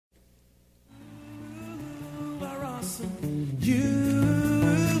awesome.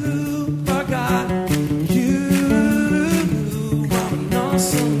 You are God. You are an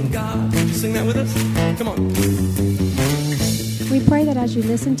awesome God. Sing that with us. Come on. We pray that as you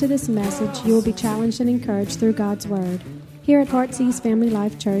listen to this message, you will be challenged and encouraged through God's Word. Here at Heartsease Family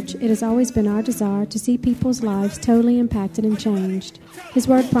Life Church, it has always been our desire to see people's lives totally impacted and changed. His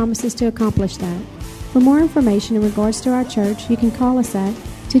Word promises to accomplish that. For more information in regards to our church, you can call us at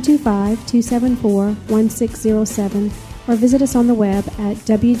 225-274-1607 or visit us on the web at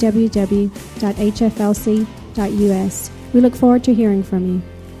www.hflc.us. We look forward to hearing from you.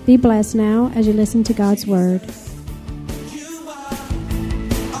 Be blessed now as you listen to God's Word.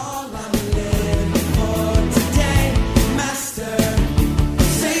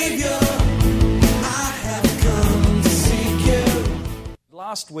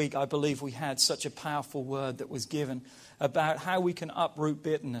 Last week, I believe we had such a powerful word that was given about how we can uproot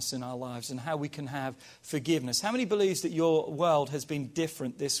bitterness in our lives and how we can have forgiveness. How many believes that your world has been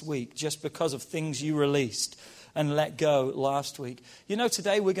different this week just because of things you released and let go last week? You know,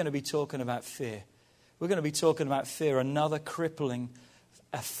 today we're going to be talking about fear. We're going to be talking about fear, another crippling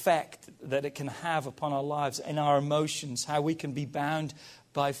effect that it can have upon our lives and our emotions, how we can be bound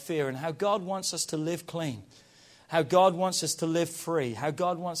by fear and how God wants us to live clean. How God wants us to live free, how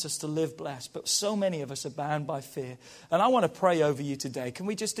God wants us to live blessed. But so many of us are bound by fear. And I want to pray over you today. Can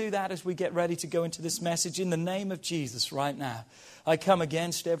we just do that as we get ready to go into this message? In the name of Jesus right now, I come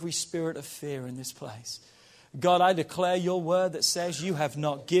against every spirit of fear in this place. God, I declare your word that says you have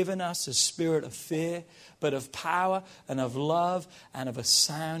not given us a spirit of fear, but of power and of love and of a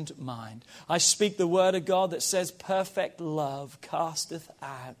sound mind. I speak the word of God that says perfect love casteth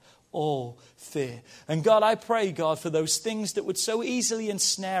out all fear. And God, I pray, God, for those things that would so easily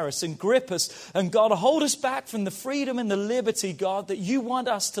ensnare us and grip us and, God, hold us back from the freedom and the liberty, God, that you want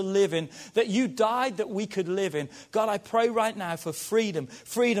us to live in, that you died that we could live in. God, I pray right now for freedom,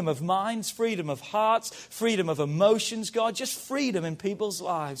 freedom of minds, freedom of hearts, freedom of emotions, God, just freedom in people's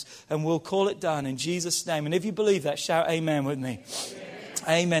lives. And we'll call it done in Jesus' name. And if you believe that, shout amen with me.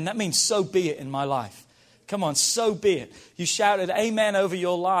 Amen. That means so be it in my life. Come on, so be it. You shouted amen over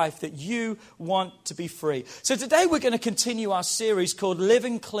your life that you want to be free. So today we're going to continue our series called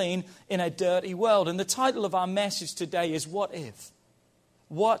Living Clean in a Dirty World. And the title of our message today is What If?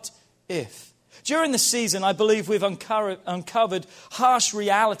 What If? During the season, I believe we've uncovered harsh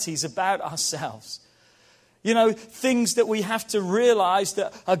realities about ourselves. You know, things that we have to realize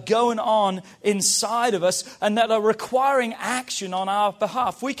that are going on inside of us and that are requiring action on our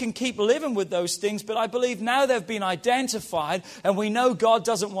behalf. We can keep living with those things, but I believe now they've been identified and we know God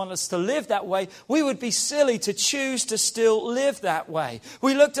doesn't want us to live that way. We would be silly to choose to still live that way.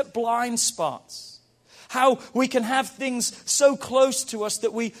 We looked at blind spots. How we can have things so close to us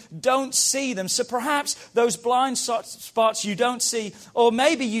that we don't see them. So perhaps those blind spots you don't see, or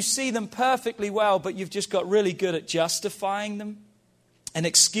maybe you see them perfectly well, but you've just got really good at justifying them and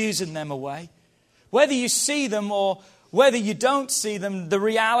excusing them away. Whether you see them or whether you don't see them, the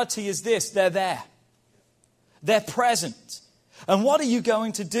reality is this: they're there. They're present. And what are you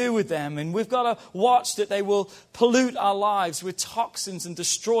going to do with them? And we've got to watch that they will pollute our lives with toxins and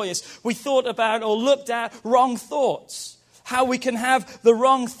destroy us. We thought about or looked at wrong thoughts. How we can have the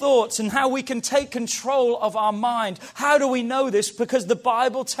wrong thoughts and how we can take control of our mind. How do we know this? Because the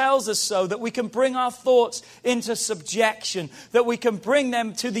Bible tells us so, that we can bring our thoughts into subjection, that we can bring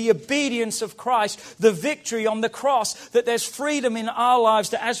them to the obedience of Christ, the victory on the cross, that there's freedom in our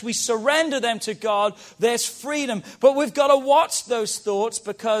lives, that as we surrender them to God, there's freedom. But we've got to watch those thoughts,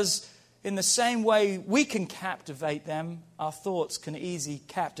 because in the same way we can captivate them, our thoughts can easily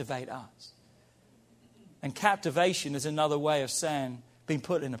captivate us. And captivation is another way of saying being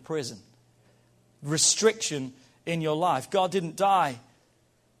put in a prison. Restriction in your life. God didn't die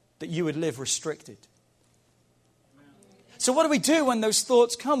that you would live restricted. So what do we do when those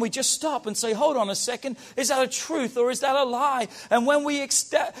thoughts come? We just stop and say, hold on a second. Is that a truth or is that a lie? And when we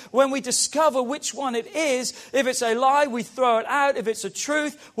discover which one it is, if it's a lie, we throw it out. If it's a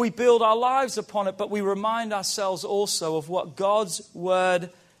truth, we build our lives upon it. But we remind ourselves also of what God's word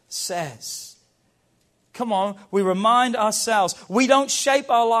says. Come on, we remind ourselves. We don't shape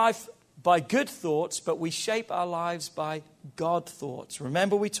our life by good thoughts, but we shape our lives by God thoughts.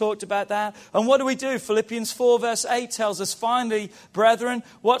 Remember we talked about that? And what do? Philippians 4 verse 8 tells us, finally, brethren,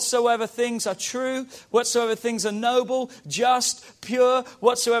 whatsoever things are true, whatsoever things are noble, just, pure,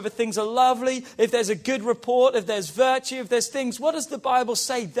 whatsoever things are lovely, if there's a good report, if there's virtue, if there's things, what does the Bible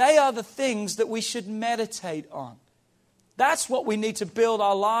say? They are the things that we should meditate on. That's what we need to build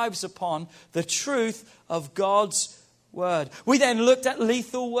our lives upon, the truth of God's word. We then looked at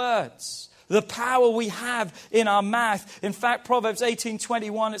lethal words. The power we have in our mouth. In fact, Proverbs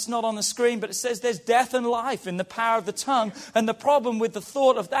 18:21, it's not on the screen, but it says there's death and life in the power of the tongue. And the problem with the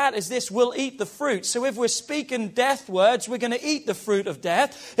thought of that is this: we'll eat the fruit. So if we're speaking death words, we're going to eat the fruit of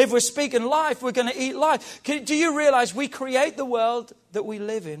death. If we're speaking life, we're going to eat life. Do you realize we create the world that we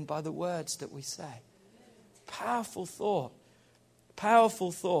live in by the words that we say? Powerful thought.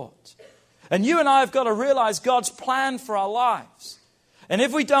 Powerful thought. And you and I have got to realize God's plan for our lives. And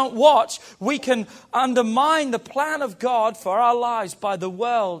if we don't watch, we can undermine the plan of God for our lives by the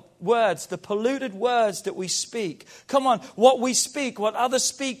words, the polluted words that we speak. Come on, what we speak, what others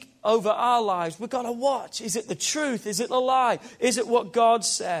speak over our lives, we've got to watch. Is it the truth? Is it a lie? Is it what God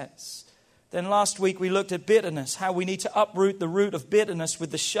says? Then last week we looked at bitterness, how we need to uproot the root of bitterness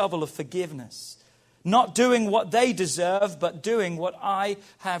with the shovel of forgiveness. Not doing what they deserve, but doing what I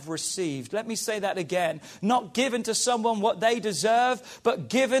have received. Let me say that again. Not given to someone what they deserve, but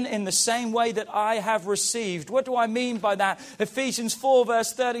given in the same way that I have received. What do I mean by that? Ephesians 4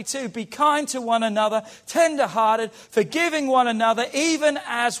 verse 32. Be kind to one another, tender-hearted, forgiving one another, even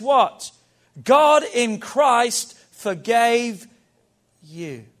as what? God in Christ forgave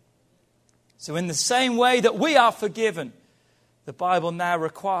you. So in the same way that we are forgiven, the Bible now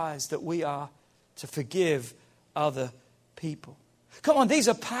requires that we are to forgive other people. Come on, these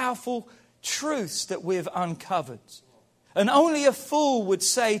are powerful truths that we've uncovered. And only a fool would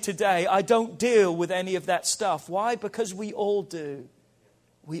say today, I don't deal with any of that stuff. Why? Because we all do.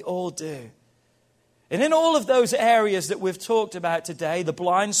 We all do. And in all of those areas that we've talked about today, the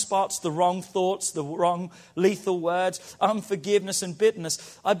blind spots, the wrong thoughts, the wrong lethal words, unforgiveness and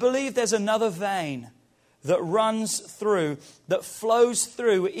bitterness, I believe there's another vein that runs through, that flows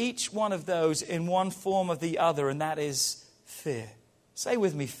through each one of those in one form or the other, and that is fear. Say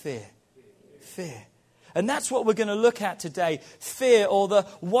with me, fear. Fear. And that's what we're going to look at today. Fear, or the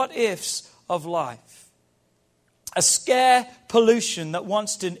what ifs of life. A scare pollution that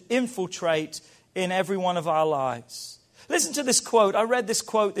wants to infiltrate in every one of our lives. Listen to this quote. I read this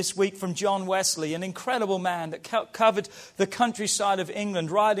quote this week from John Wesley, an incredible man that covered the countryside of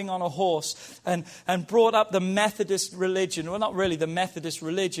England, riding on a horse, and brought up the Methodist religion. Well, not really the Methodist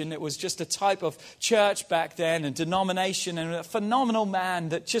religion. It was just a type of church back then, and denomination, and a phenomenal man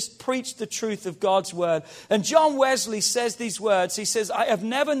that just preached the truth of God's word. And John Wesley says these words. He says, I have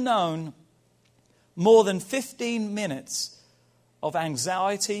never known more than 15 minutes of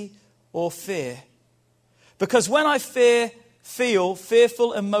anxiety or fear. Because when I feel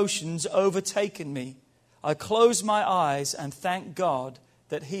fearful emotions overtaken me, I close my eyes and thank God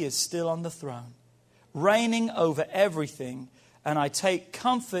that He is still on the throne, reigning over everything, and I take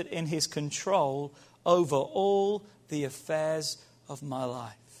comfort in His control over all the affairs of my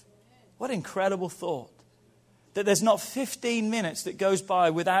life. What incredible thought. That there's not 15 minutes that goes by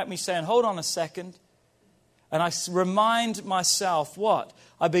without me saying, hold on a second. And I remind myself what?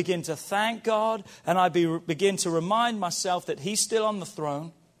 I begin to thank God, and I begin to remind myself that He's still on the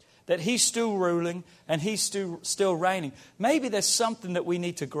throne, that He's still ruling, and He's still reigning. Maybe there's something that we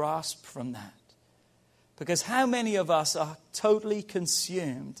need to grasp from that. Because how many of us are totally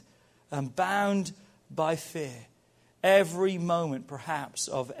consumed and bound by fear every moment, perhaps,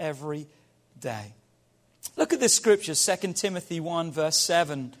 of every day? Look at this scripture, 2 Timothy 1 verse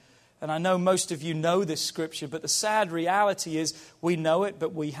 7. And I know most of you know this scripture, but the sad reality is we know it,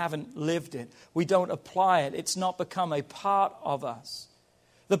 but we haven't lived it. We don't apply it. It's not become a part of us.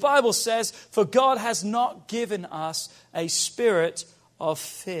 The Bible says, for God has not given us a spirit of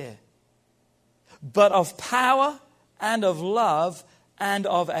fear, but of power and of love and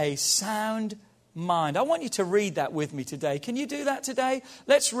of a sound mind. I want you to read that with me today. Can you do that today?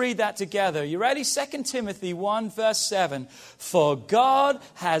 Let's read that together. You ready? 2 Timothy 1 verse 7. For God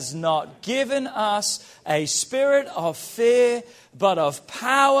has not given us a spirit of fear, but of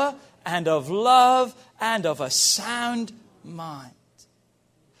power and of love and of a sound mind.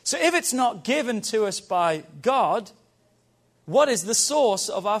 So if it's not given to us by God, what is the source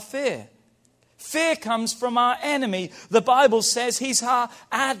of our fear? Fear comes from our enemy. The Bible says he's our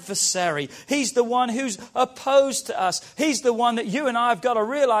adversary. He's the one who's opposed to us. He's the one that you and I have got to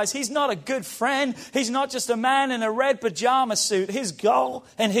realize he's not a good friend. He's not just a man in a red pajama suit. His goal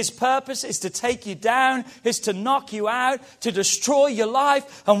and his purpose is to take you down, is to knock you out, to destroy your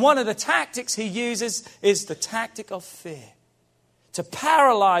life. And one of the tactics he uses is the tactic of fear. To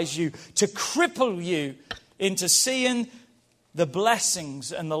paralyze you, to cripple you into seeing the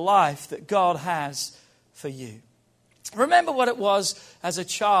blessings and the life that God has for you. Remember what it was as a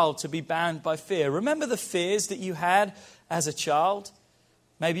child to be bound by fear. Remember the fears that you had as a child?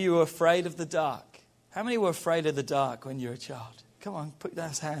 Maybe you were afraid of the dark. How many were afraid of the dark when you were a child? Come on, put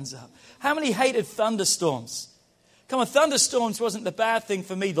those hands up. How many hated thunderstorms? Come on, thunderstorms wasn't the bad thing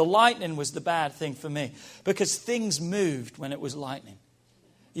for me. The lightning was the bad thing for me. Because things moved when it was lightning.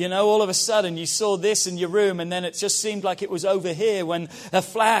 You know, all of a sudden you saw this in your room and then it just seemed like it was over here when a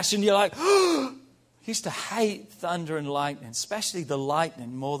flash and you're like, oh! I used to hate thunder and lightning, especially the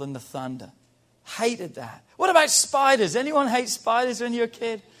lightning more than the thunder. Hated that. What about spiders? Anyone hate spiders when you're a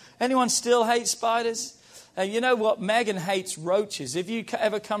kid? Anyone still hate spiders? You know what? Megan hates roaches. If you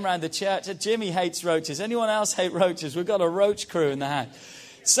ever come around the church, Jimmy hates roaches. Anyone else hate roaches? We've got a roach crew in the house.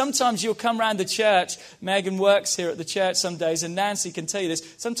 Sometimes you'll come around the church. Megan works here at the church some days, and Nancy can tell you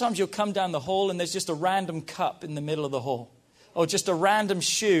this. Sometimes you'll come down the hall and there's just a random cup in the middle of the hall. Or just a random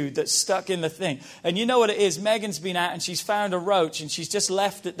shoe that's stuck in the thing. And you know what it is? Megan's been out and she's found a roach and she's just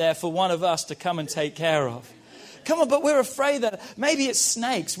left it there for one of us to come and take care of. Come on, but we're afraid that maybe it's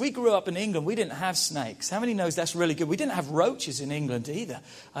snakes. We grew up in England. We didn't have snakes. How many knows that's really good? We didn't have roaches in England either.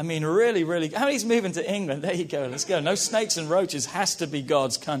 I mean, really, really. How many's moving to England? There you go. Let's go. No snakes and roaches. Has to be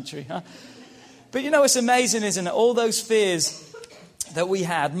God's country, huh? But you know, it's amazing, isn't it? All those fears that we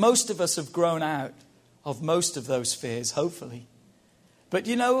had, most of us have grown out of most of those fears, hopefully. But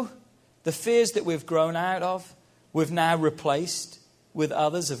you know, the fears that we've grown out of, we've now replaced with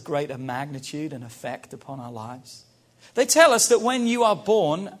others of greater magnitude and effect upon our lives. They tell us that when you are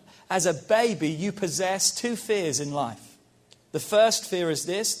born as a baby, you possess two fears in life. The first fear is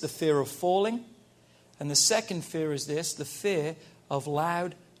this, the fear of falling. And the second fear is this, the fear of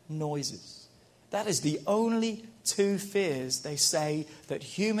loud noises. That is the only two fears they say that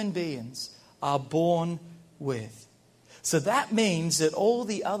human beings are born with. So that means that all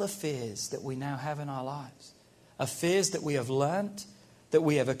the other fears that we now have in our lives are fears that we have learnt, that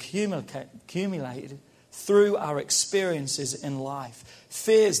we have accumulated through our experiences in life.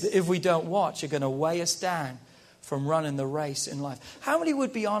 Fears that if we don't watch are going to weigh us down from running the race in life. How many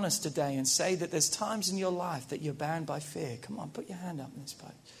would be honest today and say that there's times in your life that you're bound by fear? Come on, put your hand up in this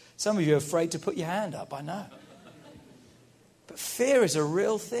place. Some of you are afraid to put your hand up, I know. But fear is a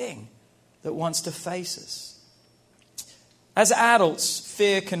real thing that wants to face us. As adults,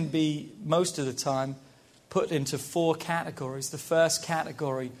 fear can be, most of the time, put into four categories. The first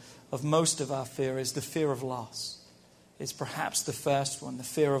category of most of our fear is the fear of loss. It's perhaps the first one, the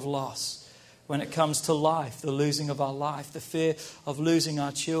fear of loss. When it comes to life, the losing of our life, the fear of losing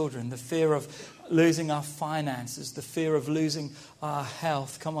our children, the fear of losing our finances, the fear of losing our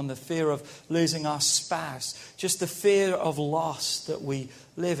health, the fear of losing our spouse, just the fear of loss that we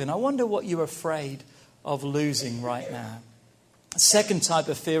live in. I wonder what you're afraid of losing right now. The second type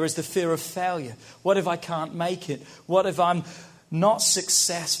of fear is the fear of failure. What if I can't make it? What if I'm not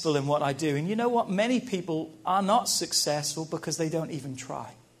successful in what I do? And you know what? Many people are not successful because they don't even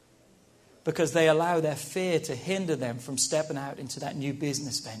try. Because they allow their fear to hinder them from stepping out into that new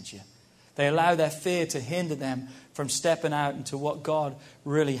business venture. They allow their fear to hinder them from stepping out into what God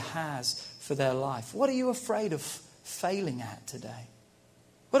really has for their life. What are you afraid of failing at today?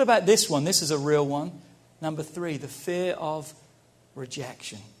 What about this one? This is a real one. Number 3, the fear of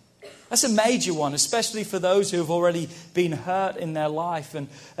rejection. That's a major one, especially for those who have already been hurt in their life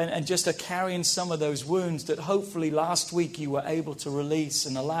and just are carrying some of those wounds that hopefully last week you were able to release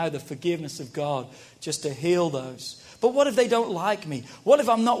and allow the forgiveness of God just to heal those. But what if they don't like me? What if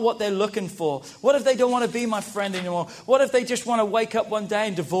I'm not what they're looking for? What if they don't want to be my friend anymore? What if they just want to wake up one day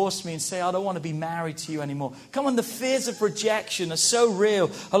and divorce me and say, I don't want to be married to you anymore? Come on, the fears of rejection are so real.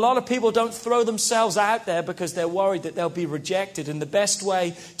 A lot of people don't throw themselves out there because they're worried that they'll be rejected. And the best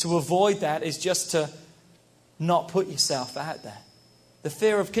way to avoid that is just to not put yourself out there. The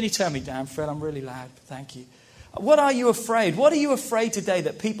fear of, can you turn me down, Fred? I'm really loud. Thank you. What are you afraid? What are you afraid today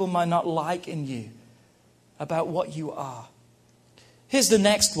that people might not like in you about what you are? Here's the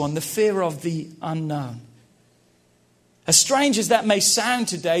next one, the fear of the unknown. As strange as that may sound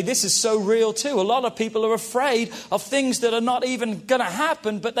today, this is so real too. A lot of people are afraid of things that are not even going to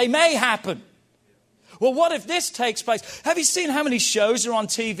happen, but they may happen. Well, what if this takes place? Have you seen how many shows are on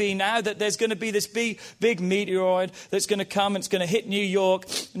TV now that there's going to be this big meteoroid that's going to come and it's going to hit New York?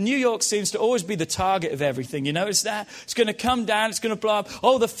 New York seems to always be the target of everything. You notice that? It's going to come down. It's going to blow up.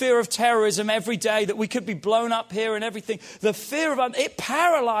 Oh, the fear of terrorism every day that we could be blown up here and everything. The fear of it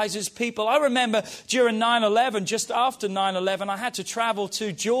paralyzes people. I remember during 9/11, just after 9/11, I had to travel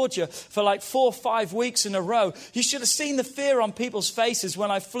to Georgia for like 4 or 5 weeks in a row. You should have seen the fear on people's faces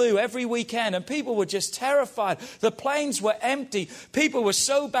when I flew every weekend, and people were just terrified. The planes were empty. People were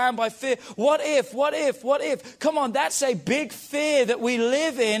so bound by fear. What if? Come on, that's a big fear that we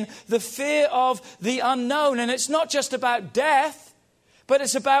live in, the fear of the unknown. And it's not just about death, but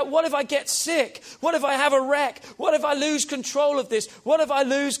it's about what if I get sick? What if I have a wreck? What if I lose control of this? What if I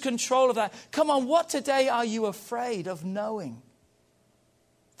lose control of that? Come on, what today are you afraid of knowing?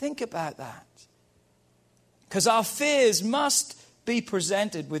 Think about that. Because our fears must be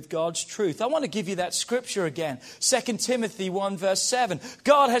presented with God's truth. I want to give you that scripture again. 2 Timothy 1 verse 7.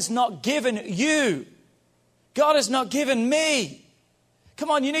 God has not given you. God has not given me. Come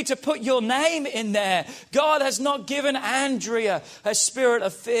on, you need to put your name in there. God has not given Andrea a spirit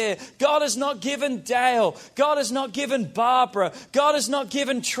of fear. God has not given Dale. God has not given Barbara. God has not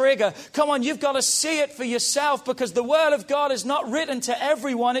given Trigger. Come on, you've got to see it for yourself, because the word of God is not written to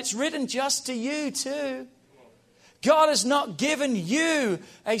everyone. It's written just to you too. God has not given you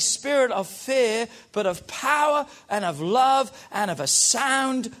a spirit of fear, but of power and of love and of a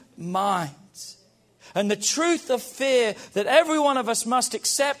sound mind. And the truth of fear that every one of us must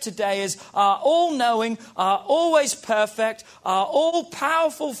accept today is our all-knowing, our always perfect, our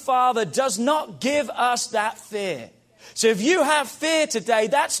all-powerful Father does not give us that fear. So if you have fear today,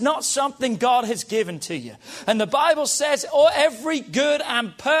 that's not something God has given to you. And the Bible says every good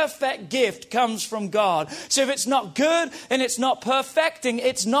and perfect gift comes from God. So if it's not good and it's not perfecting,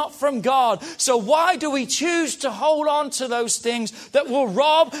 it's not from God. So why do we choose to hold on to those things that will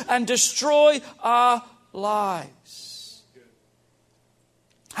rob and destroy our lives?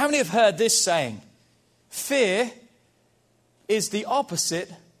 How many have heard this saying? Fear is the opposite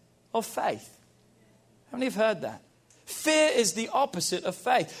of faith. How many have heard that? Fear is the opposite of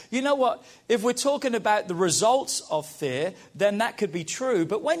faith. You know what? If we're talking about the results of fear, then that could be true.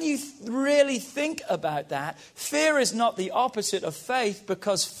 But when you really think about that, fear is not the opposite of faith,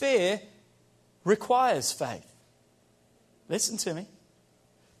 because fear requires faith. Listen to me.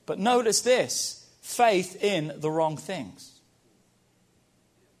 But notice this: faith in the wrong things.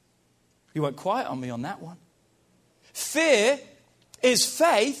 You went quiet on me on that one. Fear is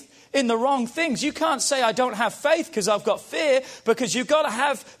faith in the wrong things. You can't say I don't have faith because I've got fear, because you've got to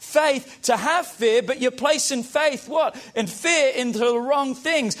have faith to have fear, but you're placing faith, what? In fear into the wrong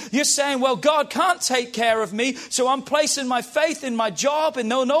things. You're saying, well, God can't take care of me, so I'm placing my faith in my job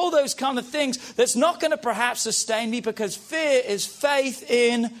and all those kind of things. That's not going to perhaps sustain me, because fear is faith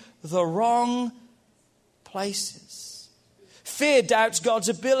in the wrong places. Fear doubts God's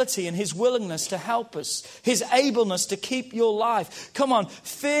ability and his willingness to help us, his ableness to keep your life. Come on,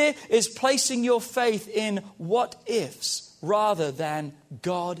 fear is placing your faith in what ifs rather than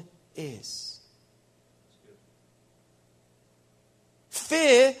God is.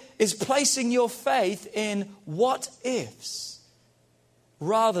 Fear is placing your faith in what ifs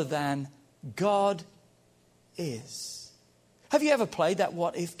rather than God is. Have you ever played that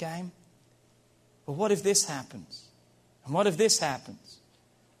what if game? Well, what if this happens? And what if this happens?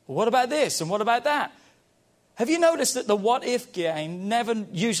 Well, what about this? And what about that? Have you noticed that the what if game never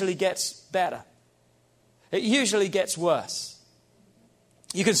usually gets better? It usually gets worse.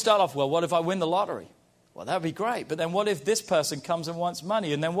 You can start off, well, what if I win the lottery? Well, that would be great. But then what if this person comes and wants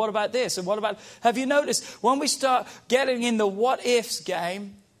money? And then what about this? And what about... Have you noticed when we start getting in the what ifs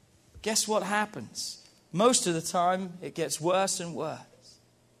game, guess what happens? Most of the time, it gets worse and worse.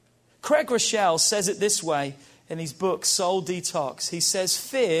 Craig Rochelle says it this way in his book, Soul Detox. He says,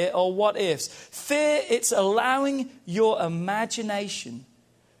 fear, or what ifs. Fear, it's allowing your imagination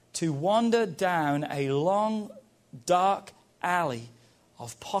to wander down a long, dark alley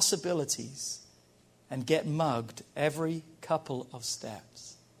of possibilities and get mugged every couple of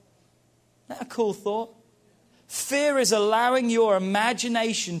steps. Isn't that a cool thought? Fear is allowing your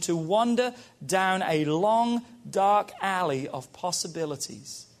imagination to wander down a long, dark alley of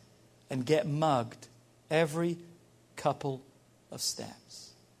possibilities and get mugged every couple of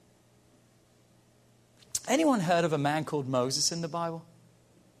steps. Anyone heard of a man called Moses in the Bible?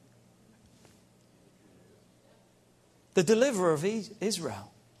 The deliverer of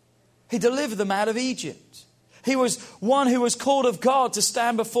Israel. He delivered them out of Egypt. He was one who was called of God to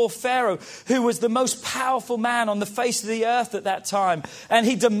stand before Pharaoh, who was the most powerful man on the face of the earth at that time. And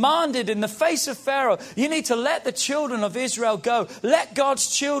he demanded in the face of Pharaoh, you need to let the children of Israel go. Let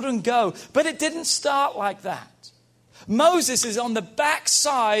God's children go. But it didn't start like that. Moses is on the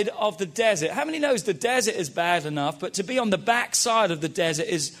backside of the desert. How many knows the desert is bad enough, but to be on the backside of the desert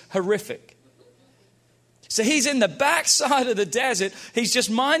is horrific? So he's in the backside of the desert. He's just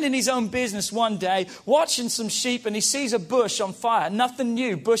minding his own business one day, watching some sheep, and he sees a bush on fire. Nothing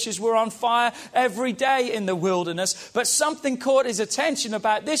new. Bushes were on fire every day in the wilderness. But something caught his attention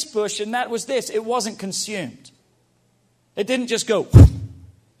about this bush, and that was this. It wasn't consumed. It didn't just go,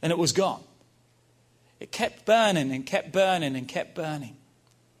 and it was gone. It kept burning and kept burning and kept burning.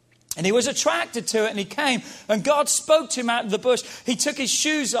 And he was attracted to it, and he came, and God spoke to him out of the bush. He took his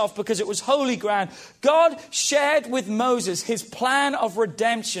shoes off because it was holy ground. God shared with Moses his plan of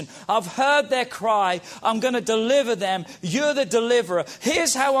redemption. I've heard their cry. I'm going to deliver them. You're the deliverer.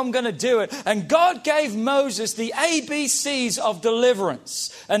 Here's how I'm going to do it. And God gave Moses the ABCs of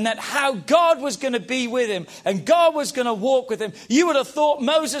deliverance, and that how God was going to be with him, and God was going to walk with him. You would have thought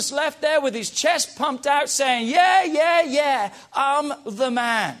Moses left there with his chest pumped out saying, yeah, I'm the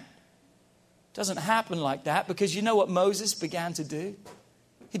man. Doesn't happen like that, because you know what Moses began to do?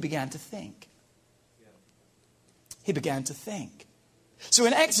 He began to think. He began to think. So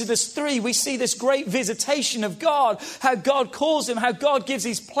in Exodus 3, we see this great visitation of God, how God calls him, how God gives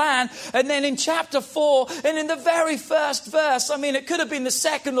his plan. And then in chapter 4, and in the very first verse, I mean, it could have been the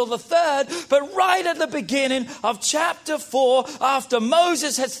second or the third, but right at the beginning of chapter 4, after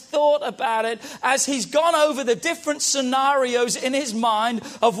Moses has thought about it, as he's gone over the different scenarios in his mind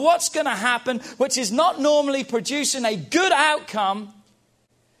of what's going to happen, which is not normally producing a good outcome,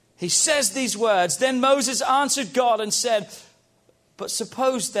 he says these words. Then Moses answered God and said, but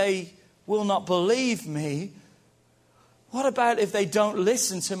suppose they will not believe me. What about if they don't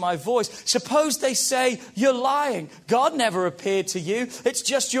listen to my voice? Suppose they say, you're lying. God never appeared to you. It's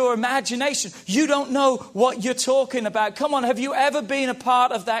just your imagination. You don't know what you're talking about. Come on, have you ever been a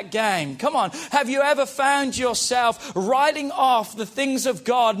part of that game? Come on, have you ever found yourself writing off the things of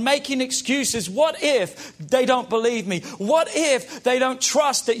God, making excuses? What if they don't believe me? What if they don't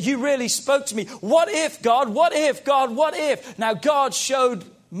trust that you really spoke to me? What if, God? What if, God? What if? Now, God showed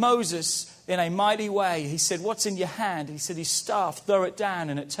Moses in a mighty way. He said, what's in your hand? He said, his staff, throw it down,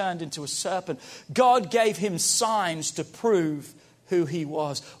 and it turned into a serpent. God gave him signs to prove who he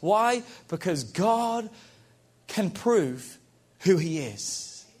was. Why? Because God can prove who he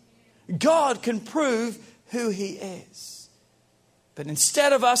is. God can prove who he is. But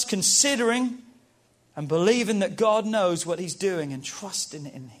instead of us considering and believing that God knows what he's doing and trusting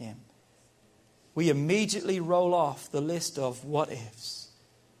in him, we immediately roll off the list of what ifs.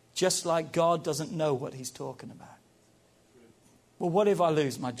 Just like God doesn't know what he's talking about. Well, what if I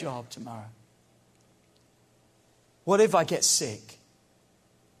lose my job tomorrow? What if I get sick?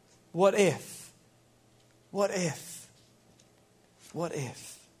 What if? What if? What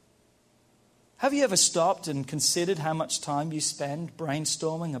if? Have you ever stopped and considered how much time you spend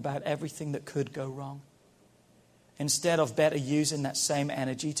brainstorming about everything that could go wrong? Instead of better using that same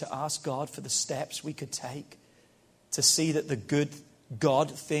energy to ask God for the steps we could take to see that the good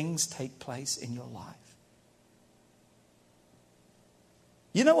God things take place in your life.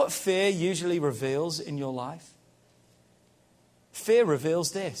 You know what fear usually reveals in your life? Fear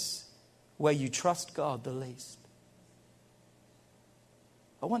reveals this: where you trust God the least.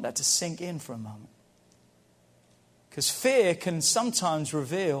 I want that to sink in for a moment. Because fear can sometimes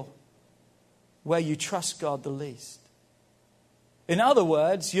reveal where you trust God the least. In other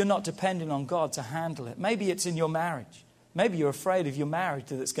words, you're not depending on God to handle it. Maybe it's in your marriage. Maybe you're afraid of your marriage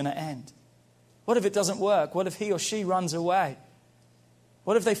that it's going to end. What if it doesn't work? What if he or she runs away?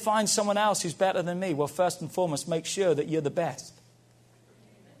 What if they find someone else who's better than me? Well, first and foremost, make sure that you're the best.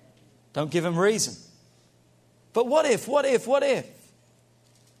 Don't give them reason. But what if?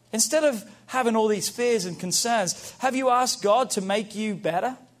 Instead of having all these fears and concerns, have you asked God to make you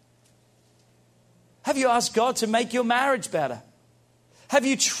better? Have you asked God to make your marriage better? Have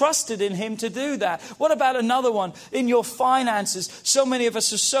you trusted in him to do that? What about another one? In your finances. So many of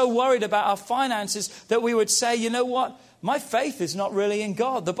us are so worried about our finances that we would say, you know what? My faith is not really in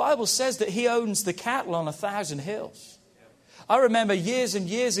God. The Bible says that he owns the cattle on 1,000 hills. I remember years and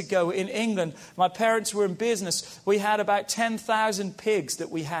years ago in England, my parents were in business. We had about 10,000 pigs that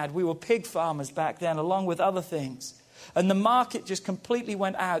we had. We were pig farmers back then, along with other things. And the market just completely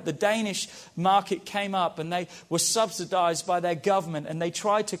went out. The Danish market came up, and they were subsidized by their government, and they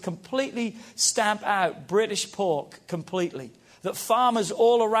tried to completely stamp out British pork completely. That farmers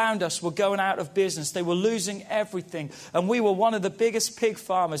all around us were going out of business. They were losing everything. And we were one of the biggest pig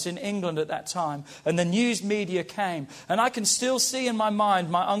farmers in England at that time. And the news media came. And I can still see in my mind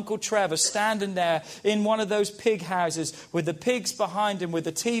my Uncle Trevor standing there in one of those pig houses with the pigs behind him with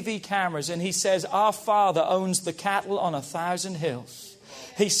the TV cameras. And he says, our Father owns the cattle on 1,000 hills.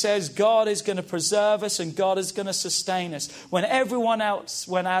 He says God is going to preserve us and God is going to sustain us. When everyone else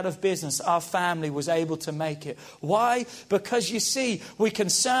went out of business, our family was able to make it. Why? Because you see, we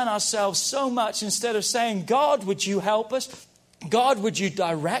concern ourselves so much instead of saying, God, would you help us? God, would you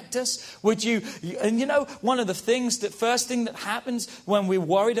direct us? Would you? And you know, one of the things, that first thing that happens when we're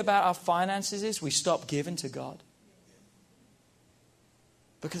worried about our finances is we stop giving to God.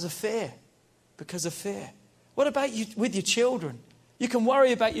 Because of fear. Because of fear. What about you with your children? You can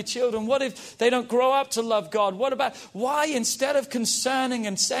worry about your children. What if they don't grow up to love God? Why instead of concerning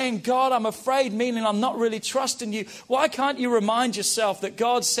and saying, God, I'm afraid, meaning I'm not really trusting you, why can't you remind yourself that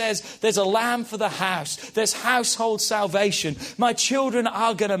God says there's a lamb for the house. There's household salvation. My children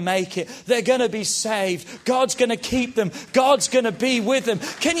are going to make it. They're going to be saved. God's going to keep them. God's going to be with them.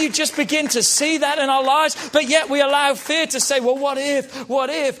 Can you just begin to see that in our lives? But yet we allow fear to say, well, what if,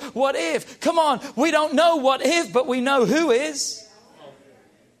 what if, what if? Come on, we don't know what if, but we know who is.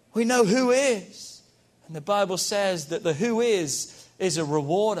 We know who is. And the Bible says that the who is a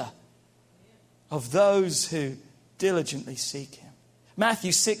rewarder of those who diligently seek him.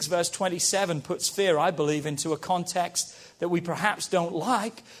 Matthew 6 verse 27 puts fear, I believe, into a context that we perhaps don't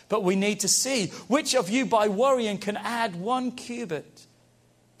like, but we need to see. Which of you by worrying can add 1 cubit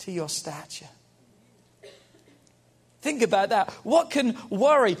to your stature? Think about that. What can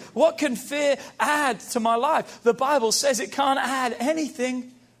worry, what can fear add to my life? The Bible says it can't add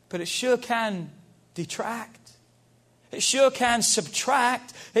anything, but it sure can detract. It sure can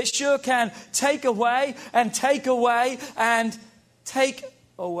subtract. It sure can take away and take away and take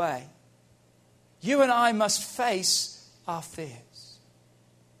away. You and I must face our fears.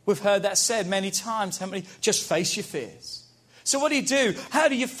 We've heard that said many times, haven't we? Just face your fears. So what do? How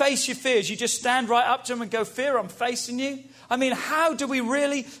do you face your fears? You just stand right up to them and go, fear, I'm facing you? I mean, how do we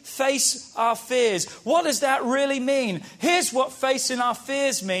really face our fears? What does that really mean? Here's what facing our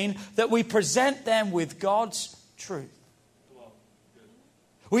fears mean, that we present them with God's truth.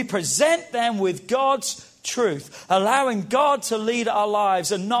 We present them with God's truth, allowing God to lead our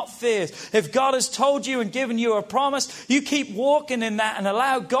lives and not fears. If God has told you and given you a promise, you keep walking in that and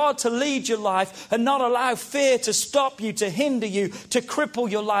allow God to lead your life and not allow fear to stop you, to hinder you, to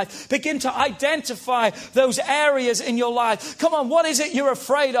cripple your life. Begin to identify those areas in your life. Come on, what is it you're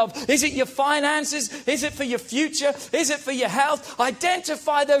afraid of? Is it your finances? Is it for your future? Is it for your health?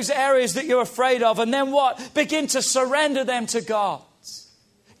 Identify those areas that you're afraid of, and then what? Begin to surrender them to God.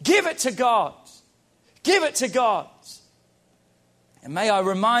 Give it to God. Give it to God. And may I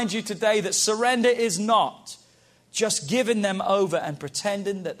remind you today that surrender is not just giving them over and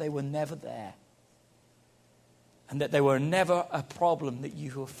pretending that they were never there, and that they were never a problem that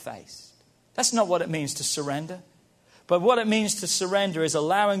you have faced. That's not what it means to surrender. But what it means to surrender is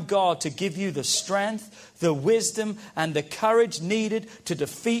allowing God to give you the strength, the wisdom, and the courage needed to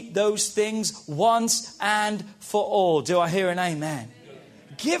defeat those things once and for all. Do I hear an amen?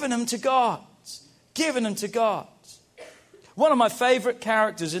 Giving them to God. Giving them to God. One of my favorite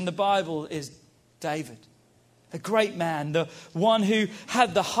characters in the Bible is David. A great man, the one who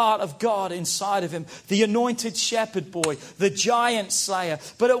had the heart of God inside of him, the anointed shepherd boy, the giant slayer.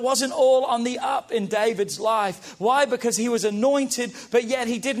 But it wasn't all on the up in David's life. Why? Because he was anointed, but yet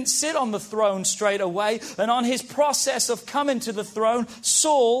he didn't sit on the throne straight away. And on his process of coming to the throne,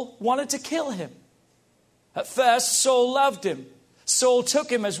 Saul wanted to kill him. At first, Saul loved him. Saul took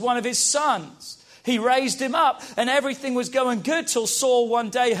him as one of his sons. He raised him up and everything was going good till Saul one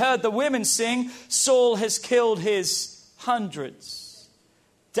day heard the women sing, Saul has killed his hundreds.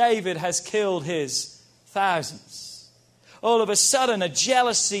 David has killed his thousands. All of a sudden, a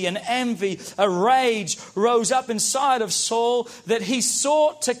jealousy, an envy, a rage rose up inside of Saul that he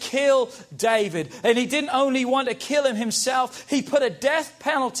sought to kill David. And he didn't only want to kill him himself, he put a death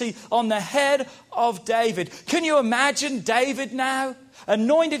penalty on the head of David. Can you imagine David now?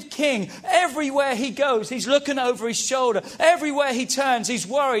 Anointed king. Everywhere he goes, he's looking over his shoulder. Everywhere he turns, he's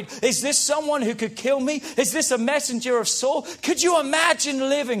worried. Is this someone who could kill me? Is this a messenger of Saul? Could you imagine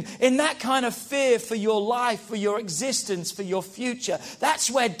living in that kind of fear for your life, for your existence, for your future? That's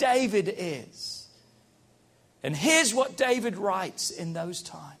where David is. And here's what David writes in those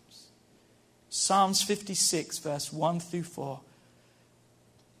times. Psalms 56, verse 1 through 4.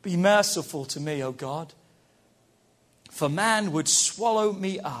 Be merciful to me, O God, for man would swallow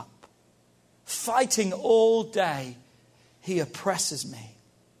me up. Fighting all day, he oppresses me.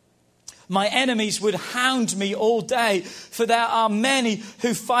 My enemies would hound me all day, for there are many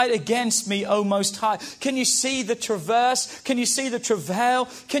who fight against me, O Most High. Can you see the traverse? Can you see the travail?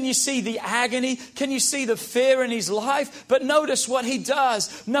 Can you see the agony? Can you see the fear in his life? But notice what he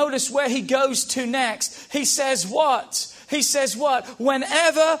does. Notice where he goes to next. He says what? He says what?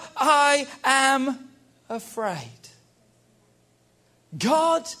 Whenever I am afraid.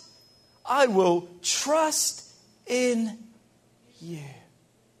 God, I will trust in you.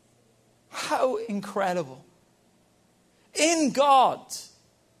 How incredible. In God,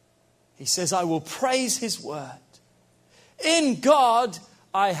 he says, I will praise his word. In God,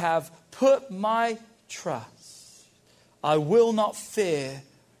 I have put my trust. I will not fear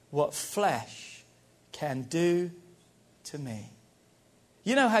what flesh can do to me.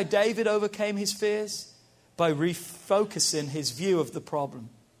 You know how David overcame his fears? By refocusing his view of the problem.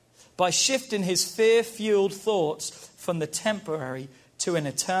 By shifting his fear-fueled thoughts from the temporary to an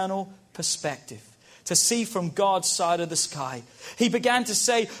eternal perspective. To see from God's side of the sky. He began to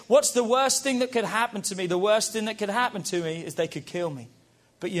say, what's the worst thing that could happen to me? The worst thing that could happen to me is they could kill me.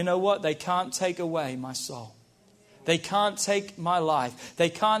 But you know what? They can't take away my soul. They can't take my life. They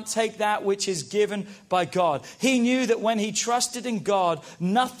can't take that which is given by God. He knew that when he trusted in God,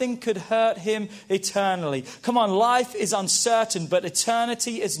 nothing could hurt him eternally. Come on, life is uncertain, but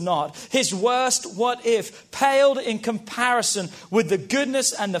eternity is not. His worst what if paled in comparison with the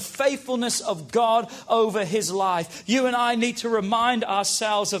goodness and the faithfulness of God over his life. You and I need to remind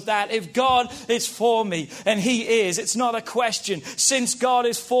ourselves of that. If God is for me, and he is, it's not a question. Since God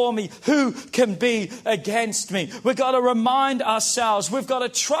is for me, who can be against me? We've got to remind ourselves. We've got to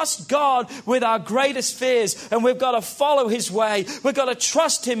trust God with our greatest fears. And we've got to follow his way. We've got to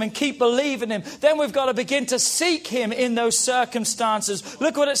trust him and keep believing him. Then we've got to begin to seek him in those circumstances.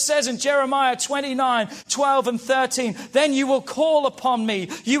 Look what it says in Jeremiah 29, 12 and 13. Then you will call upon me.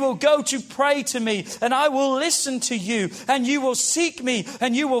 You will go to pray to me. And I will listen to you. And you will seek me.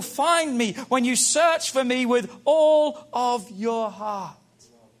 And you will find me when you search for me with all of your heart.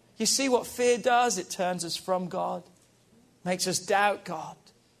 You see what fear does? It turns us from God. Makes us doubt God.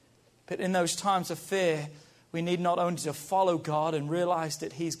 But in those times of fear, we need not only to follow God and realize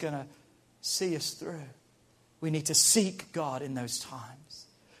that he's going to see us through. We need to seek God in those times.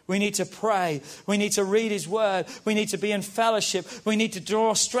 We need to pray. We need to read his word. We need to be in fellowship. We need to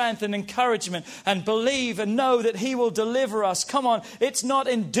draw strength and encouragement and believe and know that he will deliver us. Come on, it's not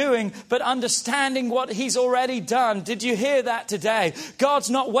in doing, but understanding what he's already done. Did you hear that today? God's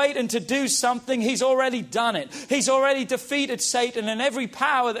not waiting to do something. He's already done it. He's already defeated Satan and every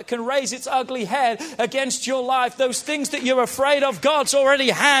power that can raise its ugly head against your life. Those things that you're afraid of, God's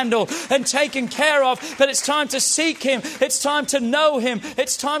already handled and taken care of. But it's time to seek him. It's time to know him.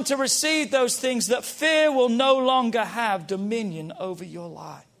 It's time to receive those things that fear will no longer have dominion over your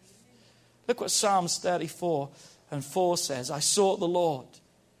life. Look what Psalms 34 and 4 says. I sought the Lord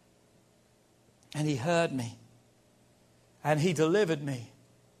and he heard me and he delivered me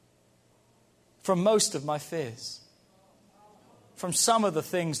from most of my fears, from some of the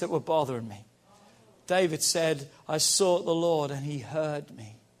things that were bothering me. David said, I sought the Lord and he heard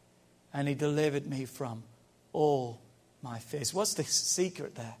me and he delivered me from all my fears. What's the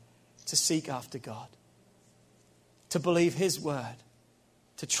secret there? To seek after God. To believe his word.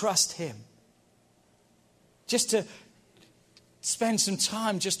 To trust him. Just to spend some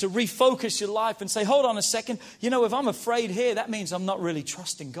time just to refocus your life and say, hold on a second. You know, if I'm afraid here, that means I'm not really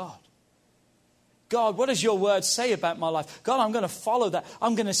trusting God. God, what does your word say about my life? God, I'm going to follow that.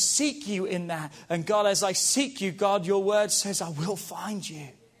 I'm going to seek you in that. And God, as I seek you, God, your word says, I will find you.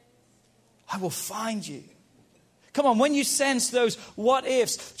 I will find you. Come on, when you sense those what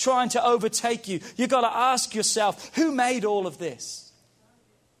ifs trying to overtake you, you've got to ask yourself, who made all of this?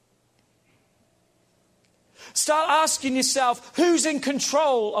 Start asking yourself, who's in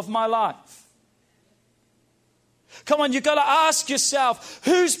control of my life? Come on, you've got to ask yourself,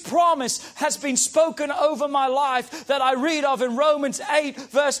 whose promise has been spoken over my life that I read of in Romans 8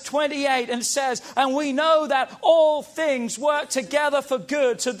 verse 28, and it says, and we know that all things work together for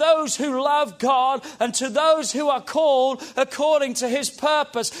good to those who love God and to those who are called according to his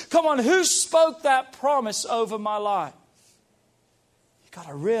purpose. Come on, who spoke that promise over my life? You've got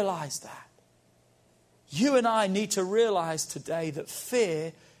to realize that. You and I need to realize today that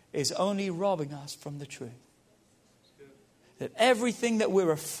fear is only robbing us from the truth. That everything that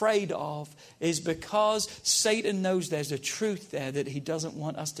we're afraid of is because Satan knows there's a truth there that he doesn't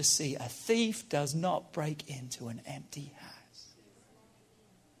want us to see. A thief does not break into an empty house.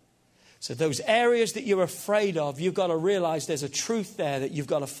 So those areas that you're afraid of, you've got to realize there's a truth there that you've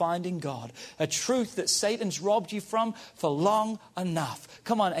got to find in God. A truth that Satan's robbed you from for long enough.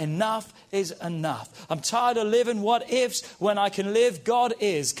 Come on, enough is enough. I'm tired of living what ifs when I can live God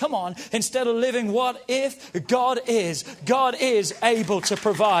is. Come on, instead of living what if, God is. God is able to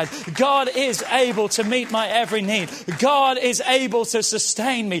provide. God is able to meet my every need. God is able to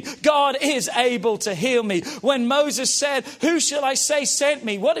sustain me. God is able to heal me. When Moses said, who shall I say sent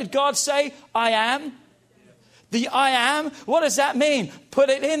me? What did God say? I am. The I am, what does that mean? Put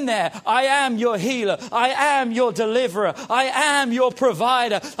it in there. I am your healer. I am your deliverer. I am your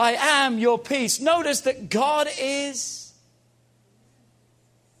provider. I am your peace. Notice that God is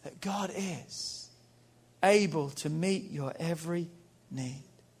able to meet your every need.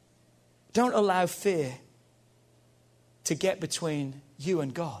 Don't allow fear to get between you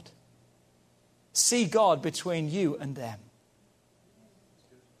and God. See God between you and them.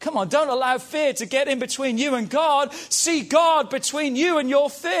 Come on, don't allow fear to get in between you and God. See God between you and your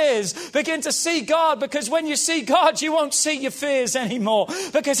fears. Begin to see God, because when you see God, you won't see your fears anymore.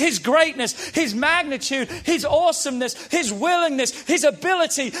 Because His greatness, His magnitude, His awesomeness, His willingness, His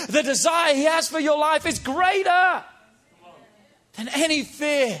ability, the desire He has for your life is greater than any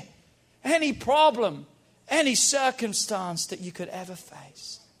fear, any problem, any circumstance that you could ever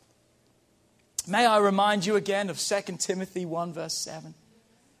face. May I remind you again of 2 Timothy 1 verse 7.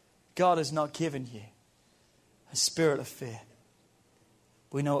 God has not given you a spirit of fear.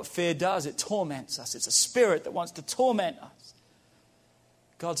 We know what fear does. It torments us. It's a spirit that wants to torment us.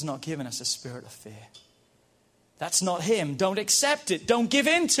 God's not given us a spirit of fear. That's not Him. Don't accept it. Don't give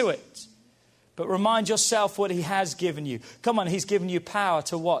in to it. But remind yourself what He has given you. Come on, He's given you power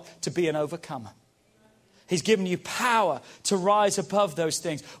to what? To be an overcomer. He's given you power to rise above those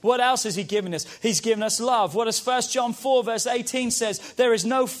things. What else has He given us? He's given us love. What does 1 John 4 verse 18 says? There is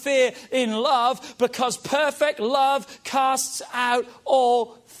no fear in love, because perfect love casts out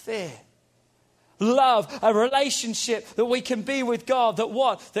all fear. Love, a relationship that we can be with God, that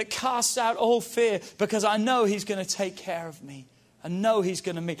what? That casts out all fear, because I know He's going to take care of me. I know He's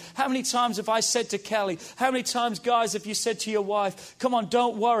going to meet. How many times have I said to Kelly, how many times, guys, have you said to your wife, come on,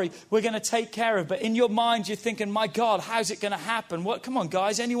 don't worry, we're going to take care of it. But in your mind, you're thinking, my God, how's it going to happen? What? Come on,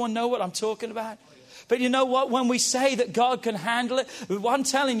 guys, anyone know what I'm talking about? But you know what? When we say that God can handle it, I'm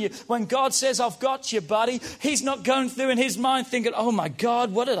telling you, when God says, I've got you, buddy, He's not going through in His mind thinking, oh my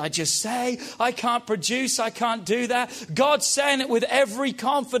God, what did I just say? I can't produce. I can't do that. God's saying it with every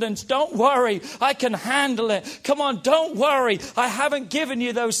confidence. Don't worry. I can handle it. Come on, don't worry. I haven't given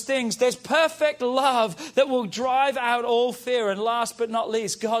you those things. There's perfect love that will drive out all fear. And last but not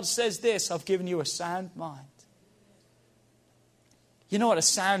least, God says this, I've given you a sound mind. You know what a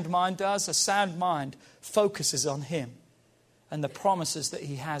sound mind does? A sound mind focuses on Him and the promises that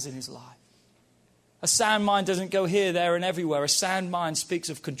He has in His life. A sound mind doesn't go here, there, and everywhere. A sound mind speaks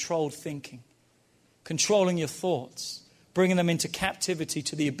of controlled thinking, controlling your thoughts, bringing them into captivity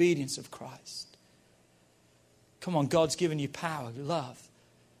to the obedience of Christ. Come on, God's given you power, love,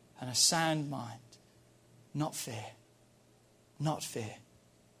 and a sound mind. Not fear. Not fear.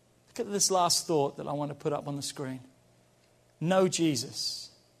 Look at this last thought that I want to put up on the screen. Know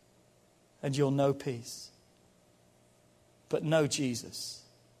Jesus, and you'll know peace. But know Jesus,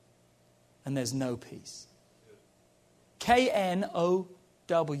 and there's no peace.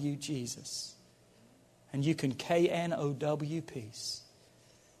 K-N-O-W, Jesus. And you can K-N-O-W, peace.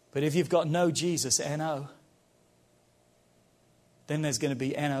 But if you've got no Jesus, N-O, then there's going to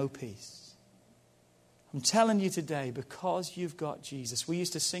be N-O, peace. I'm telling you today, because you've got Jesus. We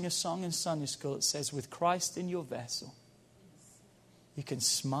used to sing a song in Sunday school that says, with Christ in your vessel, you can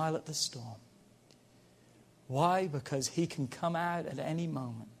smile at the storm. Why? Because He can come out at any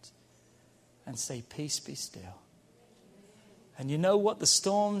moment and say, peace be still. And you know what? The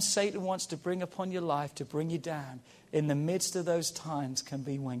storms Satan wants to bring upon your life, to bring you down, in the midst of those times can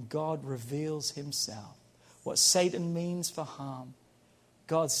be when God reveals Himself. What Satan means for harm,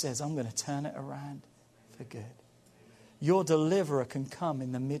 God says, I'm going to turn it around for good. Your deliverer can come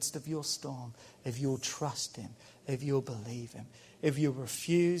in the midst of your storm if you'll trust Him, if you'll believe Him, if you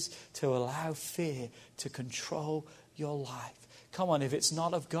refuse to allow fear to control your life. Come on, if it's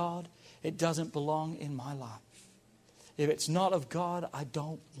not of God, it doesn't belong in my life. If it's not of God, I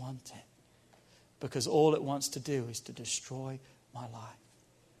don't want it. Because all it wants to do is to destroy my life.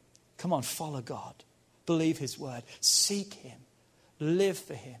 Come on, follow God. Believe His word. Seek Him. Live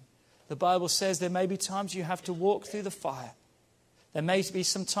for Him. The Bible says there may be times you have to walk through the fire. There may be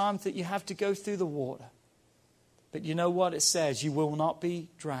some times that you have to go through the water. But you know what it says? You will not be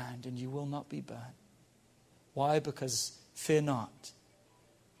drowned and you will not be burned. Why? Because fear not.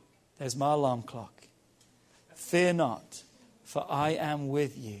 There's my alarm clock. Fear not, for I am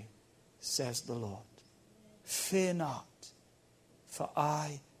with you, says the Lord. Fear not, for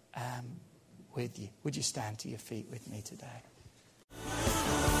I am with you. Would you stand to your feet with me today?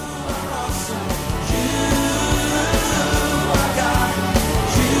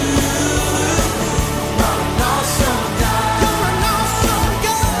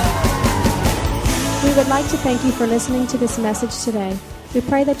 We would like to thank you for listening to this message today. We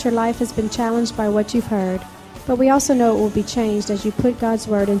pray that your life has been challenged by what you've heard, but we also know it will be changed as you put God's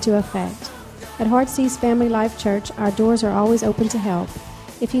Word into effect. At Heartsease Family Life Church, our doors are always open to help.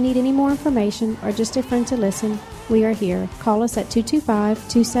 If you need any more information or just a friend to listen, we are here. Call us at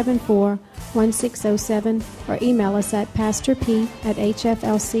 225-274-1607 or email us at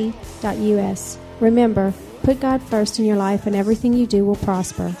pastorp@hflc.us. Remember, put God first in your life and everything you do will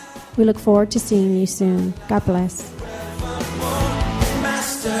prosper. We look forward to seeing you soon. God bless.